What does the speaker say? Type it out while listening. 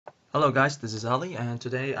Hello guys, this is Ali, and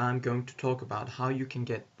today I'm going to talk about how you can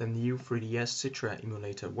get the new 3DS CITRA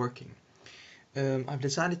emulator working. I've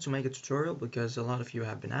decided to make a tutorial because a lot of you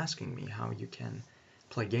have been asking me how you can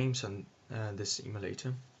play games on this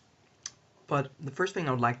emulator. But the first thing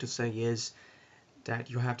I would like to say is that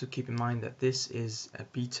you have to keep in mind that this is a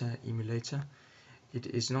beta emulator. It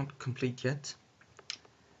is not complete yet,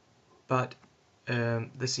 but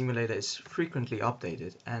this emulator is frequently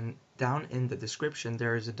updated, and down in the description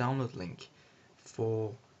there is a download link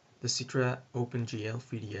for the CITRA OpenGL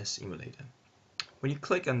 3DS emulator. When you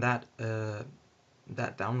click on that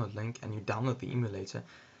download link and you download the emulator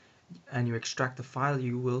and you extract the file,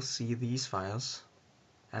 you will see these files,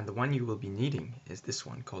 and the one you will be needing is this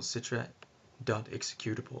one called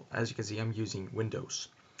CITRA.executable. As you can see, I'm using Windows.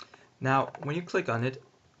 Now when you click on it,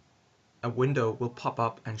 a window will pop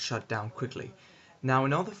up and shut down quickly. Now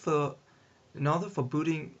in order for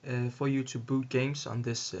you to boot games on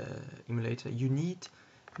this emulator, you need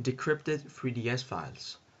decrypted 3DS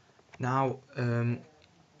files. Now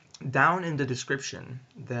down in the description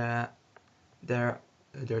there's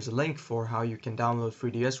a link for how you can download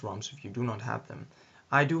 3DS ROMs if you do not have them.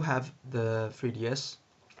 I do have the 3DS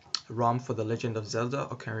ROM for The Legend of Zelda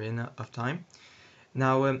Ocarina of Time.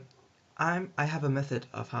 Now I have a method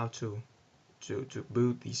of how to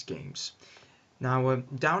boot these games. Now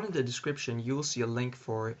down in the description you will see a link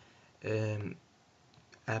for a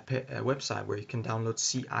website where you can download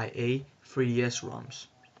CIA 3DS ROMs.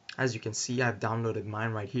 As you can see, I've downloaded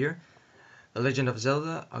mine right here, The Legend of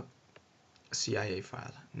Zelda, a CIA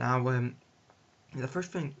file. Now the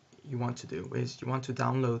first thing you want to do is you want to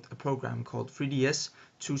download a program called 3DS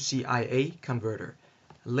to CIA Converter.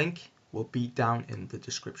 A link will be down in the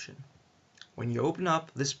description. When you open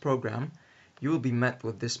up this program, you will be met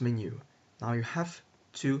with this menu. Now you have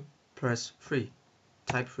to press 3,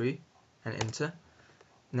 type 3 and enter.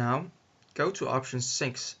 Now go to option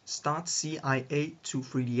 6, start CIA to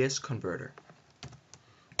 3DS converter.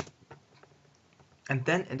 And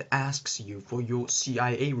then it asks you for your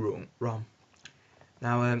CIA ROM.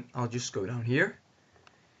 Now I'll just go down here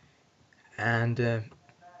and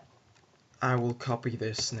I will copy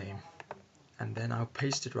this name and then I'll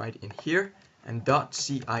paste it right in here and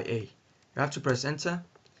 .CIA. You have to press enter,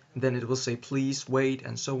 and then it will say please wait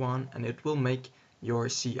and so on, and it will make your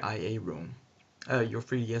CIA ROM, your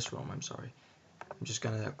 3DS ROM, I'm sorry. I'm just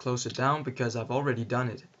gonna close it down because I've already done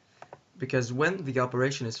it. Because when the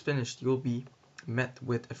operation is finished, you'll be met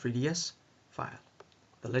with a 3DS file,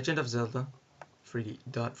 The Legend of Zelda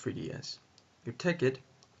 3D.3DS. You take it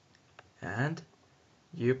and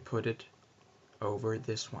you put it over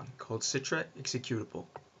this one called CITRA executable.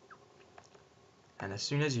 And as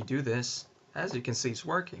soon as you do this, as you can see, it's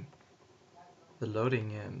working. The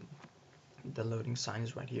loading sign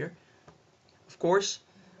is right here. Of course,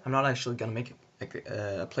 I'm not actually gonna make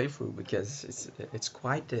a playthrough because it's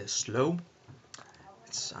quite slow.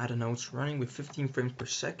 I don't know, it's running with 15 frames per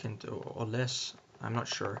second or less. I'm not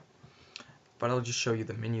sure, but I'll just show you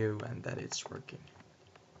the menu and that it's working.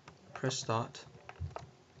 Press start.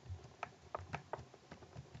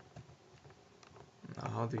 Now,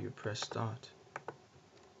 how do you press start?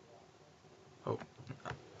 Oh,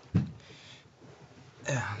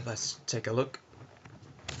 let's take a look.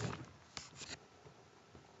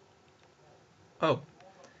 Oh,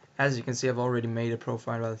 as you can see, I've already made a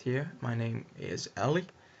profile right here. My name is Ali,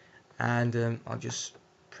 and I'll just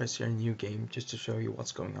press here new game just to show you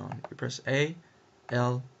what's going on. You press A,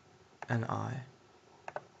 L, and I.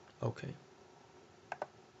 Okay.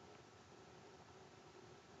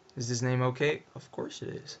 Is this name okay? Of course it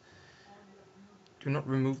is. Do not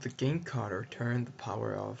remove the game card or turn the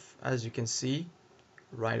power off. As you can see,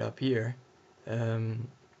 right up here,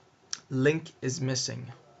 link is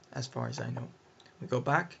missing, as far as I know. We go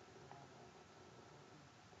back,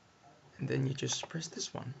 and then you just press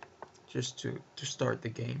this one, just to start the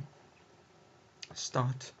game.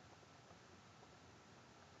 Start.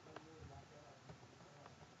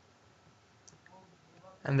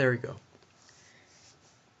 And there we go.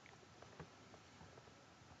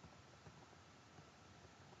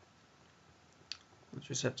 We'll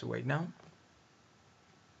just have to wait now.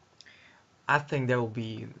 I think there will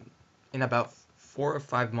be, in about 4 or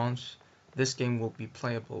 5 months, this game will be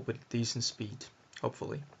playable with decent speed,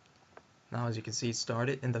 hopefully. Now as you can see, it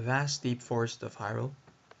started in the vast deep forest of Hyrule.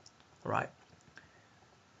 Alright.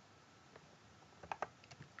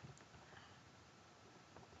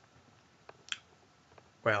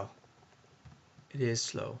 Well, it is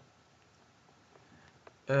slow.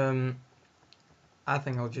 I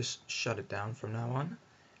think I'll just shut it down from now on.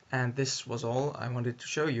 And this was all I wanted to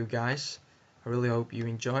show you guys. I really hope you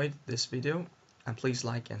enjoyed this video. and please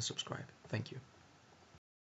like and subscribe. Thank you.